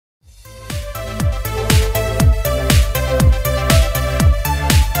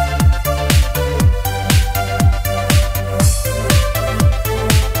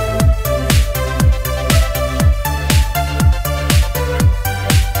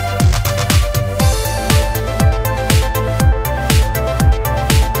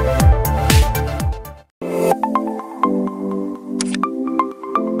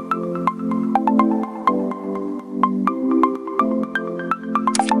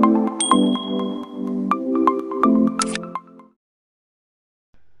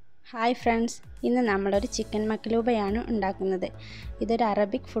Hi friends, ഇന്ന് നമ്മളൊരു chicken മക്ലൂബയാണ് ഉണ്ടാക്കുന്നത്. ഇതൊരു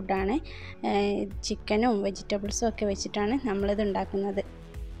അറബിക് ഫുഡാണ്. ചിക്കനും വെജിറ്റബിൾസും ഒക്കെ വെച്ചിട്ടാണ് നമ്മളിത് ഉണ്ടാക്കുന്നത്.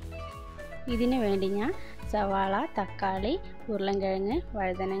 ഇതിനു വേണ്ടി ഞാൻ സവാള, തക്കാളി, ഉരുളൻകിഴങ്ങ്,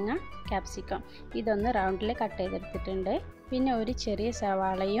 വഴുതനങ്ങ, ക്യാപ്സിക്കം ഇതൊന്ന് റൗണ്ടിൽ കട്ട് ചെയ്തെടുത്തിട്ടുണ്ട്. പിന്നെ ഒരു ചെറിയ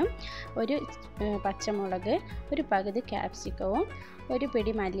സവാളയും ഒരു പച്ചമുളക്, ഒരു പകുതി ക്യാപ്സിക്കവും, ഒരു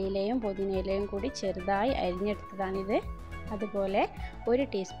പിടി മല്ലിയിലയും പുതിനയിലയും കൂടി ചെറുതായി അരിഞ്ഞെടുത്തതാണിത്. അതുപോലെ ഒരു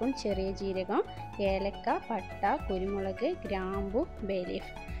ടീസ്പൂൺ ചെറിയ ജീരകം, ഏലക്ക, പട്ട, കുരുമുളക്, ഗ്രാമ്പു, ബേ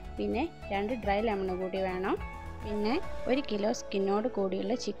ലീഫ്, പിന്നെ 2 ഡ്രൈ ലെമൺ കൂടി വേണം. പിന്നെ 1 കിലോ സ്കിന്നോട്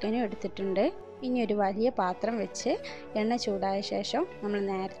കൂടിയുള്ള ചിക്കനും എടുത്തിട്ടുണ്ട്. ഇനി ഒരു വലിയ പാത്രം വെച്ച് എണ്ണ ചൂടായ ശേഷം നമ്മൾ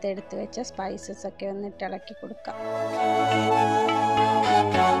നേരത്തെ എടുത്ത് വെച്ച സ്പൈസസ് ഒക്കെ ഒന്നിട്ട് ഇളക്കി കൊടുക്കാം.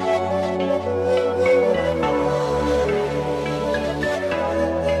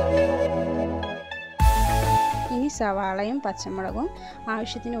 ഇനി സവാളയും പച്ചമുളകും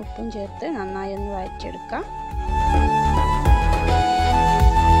ആവശ്യത്തിന് ഉപ്പും ചേർത്ത് നന്നായി ഒന്ന് വഴറ്റിയെടുക്കാം.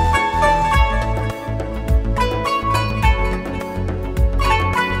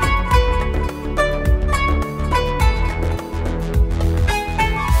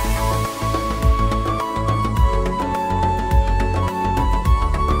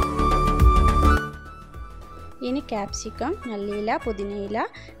 ഇനി ക്യാപ്സിക്കം, മല്ലിയില, പുതിനയില,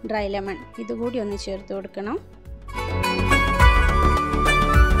 ഡ്രൈ ലെമൺ ഇതുകൂടി ഒന്ന് ചേർത്ത് കൊടുക്കണം.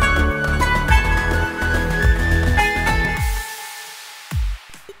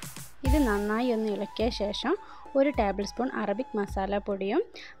 ഇത് നന്നായി ഒന്ന് ഇളക്കിയ ശേഷം 1 ടേബിൾ സ്പൂൺ അറബിക് മസാല പൊടിയും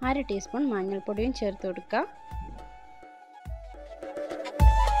 1/2 ടീസ്പൂൺ മഞ്ഞൾപ്പൊടിയും ചേർത്ത് കൊടുക്കുക.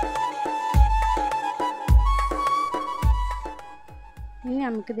 ഇനി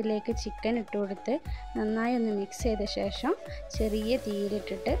നമുക്കിതിലേക്ക് ചിക്കൻ ഇട്ട് കൊടുത്ത് നന്നായി ഒന്ന് മിക്സ് ചെയ്ത ശേഷം ചെറിയ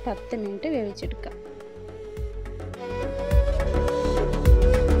തീയിലിട്ടിട്ട് 10 മിനിറ്റ് വേവിച്ചെടുക്കാം.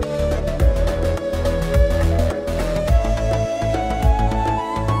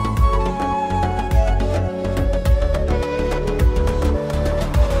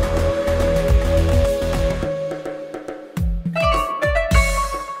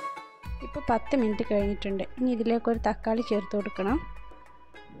 ഇപ്പോൾ 10 മിനിറ്റ് കഴിഞ്ഞിട്ടുണ്ട്. ഇനി ഇതിലേക്കൊരു തക്കാളി ചേർത്ത് കൊടുക്കണം.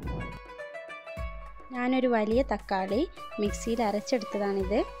 ഞാനൊരു വലിയ തക്കാളി മിക്സിയിൽ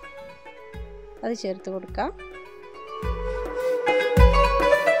അരച്ചെടുത്തതാണിത്. അത് ചേർത്ത് കൊടുക്കാം.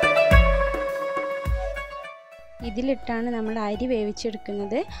 ഇതിലിട്ടാണ് നമ്മൾ അരി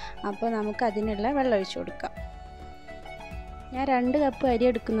വേവിച്ചെടുക്കുന്നത്. അപ്പോൾ നമുക്ക് അതിനുള്ള വെള്ളം ഒഴിച്ചു കൊടുക്കാം. ഞാൻ 2 കപ്പ് അരി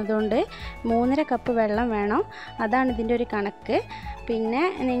എടുക്കുന്നതുകൊണ്ട് 3.5 കപ്പ് വെള്ളം വേണം. അതാണ് ഇതിൻ്റെ ഒരു കണക്ക്. പിന്നെ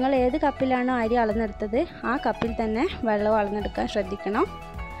നിങ്ങൾ ഏത് കപ്പിലാണോ അരി അളന്നെടുത്തത് ആ കപ്പിൽ തന്നെ വെള്ളം അളന്നെടുക്കാൻ ശ്രദ്ധിക്കണം.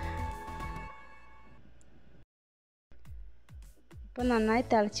 ഇപ്പോൾ നന്നായി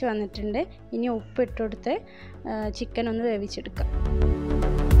തിളച്ച് വന്നിട്ടുണ്ട്. ഇനി ഉപ്പ് ഇട്ട് കൊടുത്ത് ചിക്കൻ ഒന്ന് വേവിച്ചെടുക്കാം.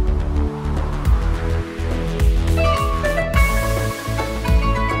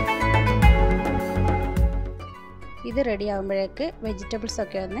 ഇത് റെഡി ആകുമ്പോഴേക്ക് വെജിറ്റബിൾസ്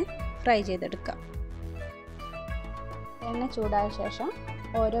ഒക്കെ ഒന്ന് ഫ്രൈ ചെയ്തെടുക്കാം. എണ്ണ ചൂടായ ശേഷം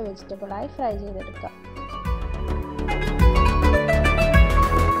ഓരോ വെജിറ്റബിളായി ഫ്രൈ ചെയ്തെടുക്കാം.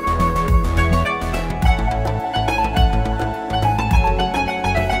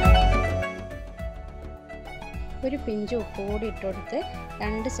 ഒരു പിഞ്ച് ഉപ്പ് കൂടി ഇട്ട് കൊടുത്ത്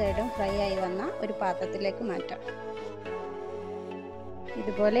 2 സൈഡും ഫ്രൈ ആയി വന്ന ഒരു പാത്രത്തിലേക്ക് മാറ്റാം.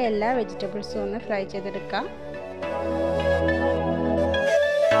 ഇതുപോലെ എല്ലാ വെജിറ്റബിൾസും ഒന്ന് ഫ്രൈ ചെയ്തെടുക്കാം.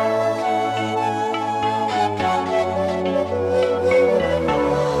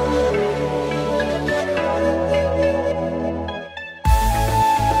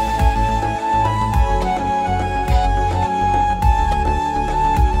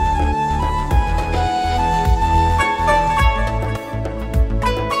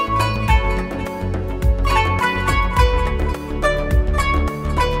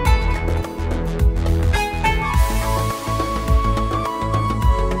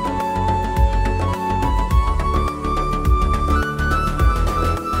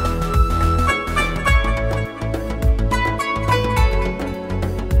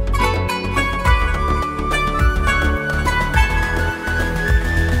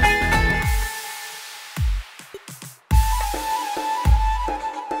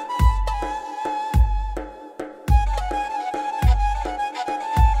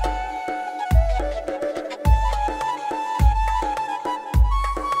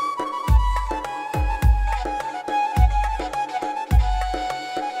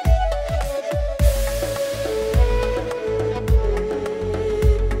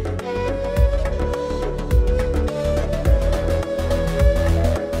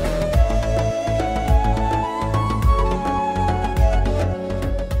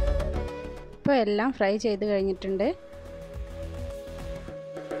 എല്ലാം ഫ്രൈ ചെയ്ത് കഴിഞ്ഞിട്ടുണ്ട്.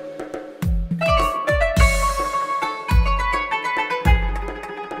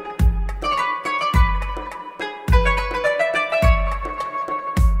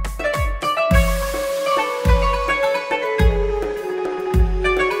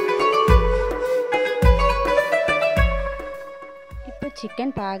 ചിക്കൻ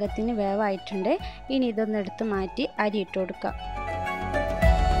പാകത്തിന് വേവായിട്ടുണ്ട്. ഇനി ഇതൊന്ന് എടുത്ത് മാറ്റി അരി ഇട്ട് കൊടുക്കാം.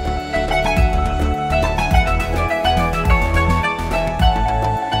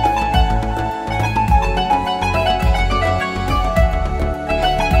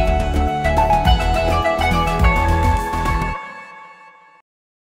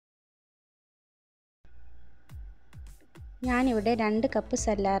 ഞാനിവിടെ 2 കപ്പ്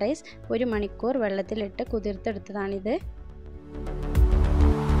സെല്ല റൈസ് 1 മണിക്കൂർ വെള്ളത്തിലിട്ട് കുതിർത്തെടുത്തതാണിത്.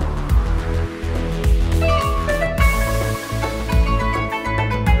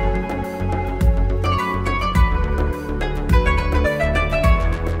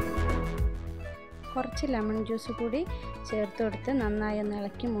 കുറച്ച് ലെമൺ ജ്യൂസ് കൂടി ചേർത്ത് കൊടുത്ത് നന്നായി ഒന്ന്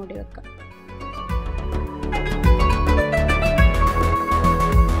ഇളക്കി മൂടി വെക്കാം.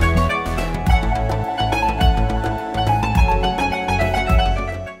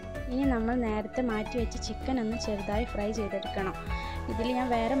 ഇനി നമ്മൾ നേരത്തെ മാറ്റി വെച്ച ചിക്കൻ ഒന്ന് ചെറുതായി ഫ്രൈ ചെയ്തെടുക്കണം. ഇതിൽ ഞാൻ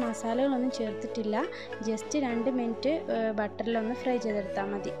വേറെ മസാലകളൊന്നും ചേർത്തിട്ടില്ല. ജസ്റ്റ് 2 മിനിറ്റ് ബട്ടറിലൊന്ന് ഫ്രൈ ചെയ്തെടുത്താൽ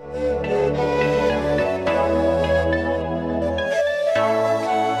മതി.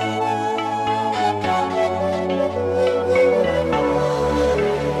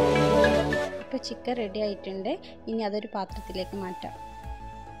 ഇപ്പോൾ ചിക്കൻ റെഡി ആയിട്ടുണ്ട്. ഇനി അതൊരു പാത്രത്തിലേക്ക് മാറ്റാം.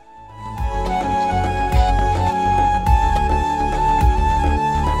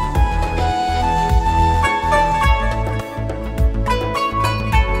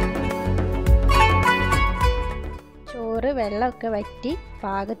 ചോറ് വെള്ളമൊക്കെ വറ്റി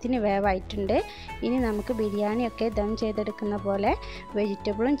പാകത്തിന് വേവായിട്ടുണ്ട്. ഇനി നമുക്ക് ബിരിയാണിയൊക്കെ ദം ചെയ്തെടുക്കുന്ന പോലെ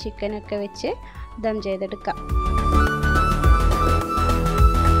വെജിറ്റബിളും ചിക്കനൊക്കെ വെച്ച് ദം ചെയ്തെടുക്കാം.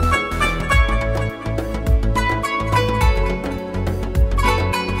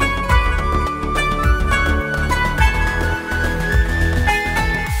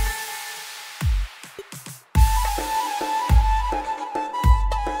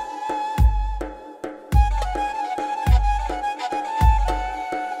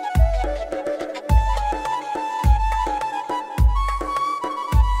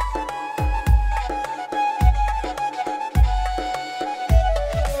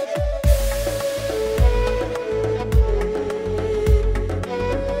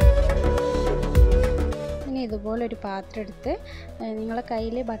 ഇതുപോലെ ഒരു പാത്രം എടുത്ത് നിങ്ങളുടെ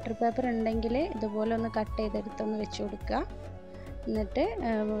കയ്യിൽ ബട്ടർ പേപ്പർ ഉണ്ടെങ്കിൽ ഇതുപോലെ ഒന്ന് കട്ട് ചെയ്തെടുത്തൊന്ന് വെച്ച് കൊടുക്കുക. എന്നിട്ട്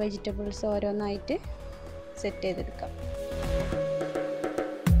വെജിറ്റബിൾസ് ഓരോന്നായിട്ട് സെറ്റ് ചെയ്തെടുക്കാം.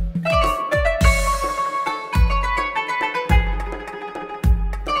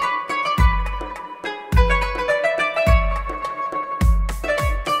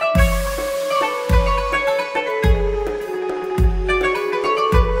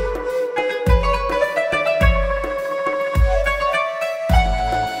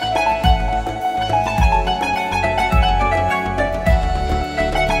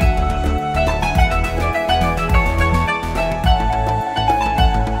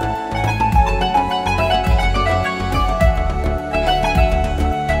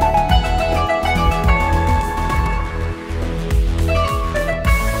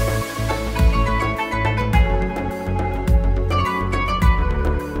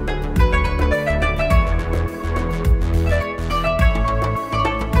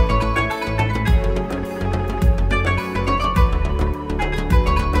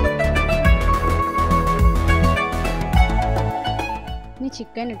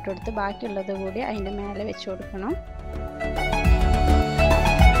 ചിക്കൻ ഇട്ടുകൊടുത്ത് ബാക്കിയുള്ളത് കൂടി അതിൻ്റെ മേലെ വെച്ച് കൊടുക്കണം.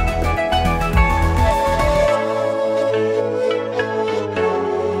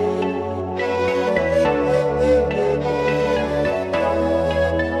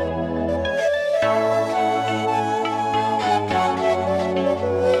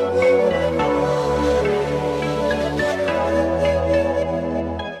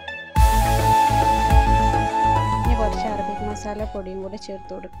 മസാലപ്പൊടിയും കൂടെ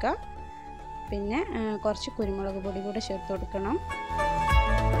ചേർത്ത് കൊടുക്കുക. പിന്നെ കുറച്ച് കുരുമുളക് പൊടി കൂടെ ചേർത്ത് കൊടുക്കണം.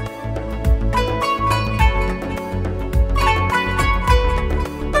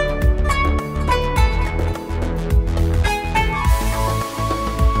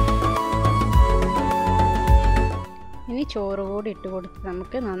 ഇനി ചോറ് കൂടി ഇട്ട് കൊടുത്ത്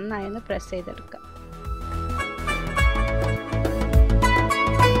നമുക്ക് നന്നായി ഒന്ന് പ്രസ് ചെയ്തെടുക്കാം.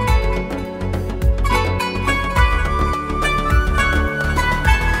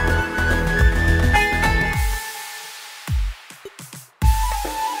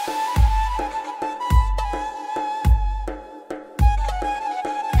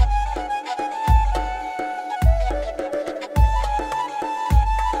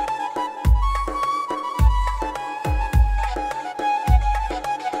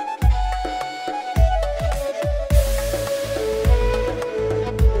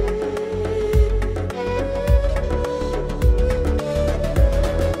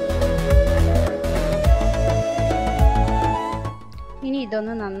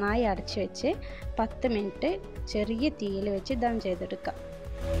 അടച്ചു വെച്ച് 10 മിനിറ്റ് ചെറിയ തീയിൽ വെച്ച് ദം ചെയ്തെടുക്കാം.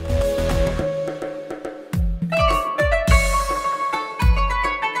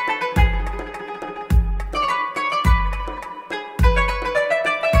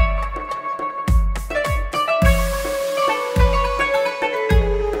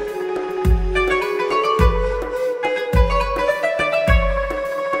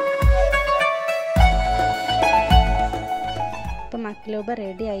 മക്ലൂബ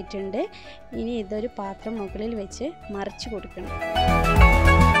റെഡി ആയിട്ടുണ്ട്. ഇനി ഇതൊരു പാത്രം മുകളിൽ വെച്ച് മറിച്ച് കൊടുക്കണം.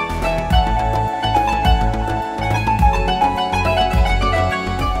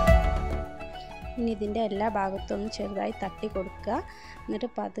 ഇനി ഇതിൻ്റെ എല്ലാ ഭാഗത്തും ഒന്ന് ചെറുതായി തട്ടി കൊടുക്കുക. എന്നിട്ട്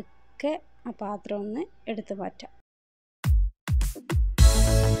പതുക്കെ ആ പാത്രം ഒന്ന് എടുത്തു മാറ്റാം.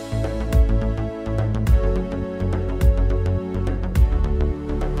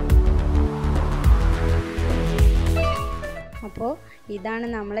 അപ്പോൾ ഇതാണ്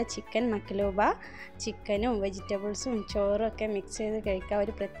നമ്മളെ ചിക്കൻ മക്ലൂബ. ചിക്കനും വെജിറ്റബിൾസും ചോറും ഒക്കെ മിക്സ് ചെയ്ത് കഴിക്കാൻ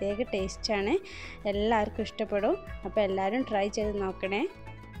ഒരു പ്രത്യേക ടേസ്റ്റാണ്. എല്ലാവർക്കും ഇഷ്ടപ്പെടും. അപ്പോൾ എല്ലാവരും ട്രൈ ചെയ്ത് നോക്കണേ.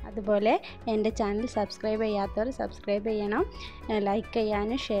 അതുപോലെ എൻ്റെ ചാനൽ സബ്സ്ക്രൈബ് ചെയ്യാത്തവർ സബ്സ്ക്രൈബ് ചെയ്യണം. ലൈക്ക്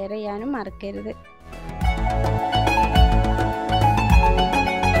ചെയ്യാനും ഷെയർ ചെയ്യാനും മറക്കരുത്.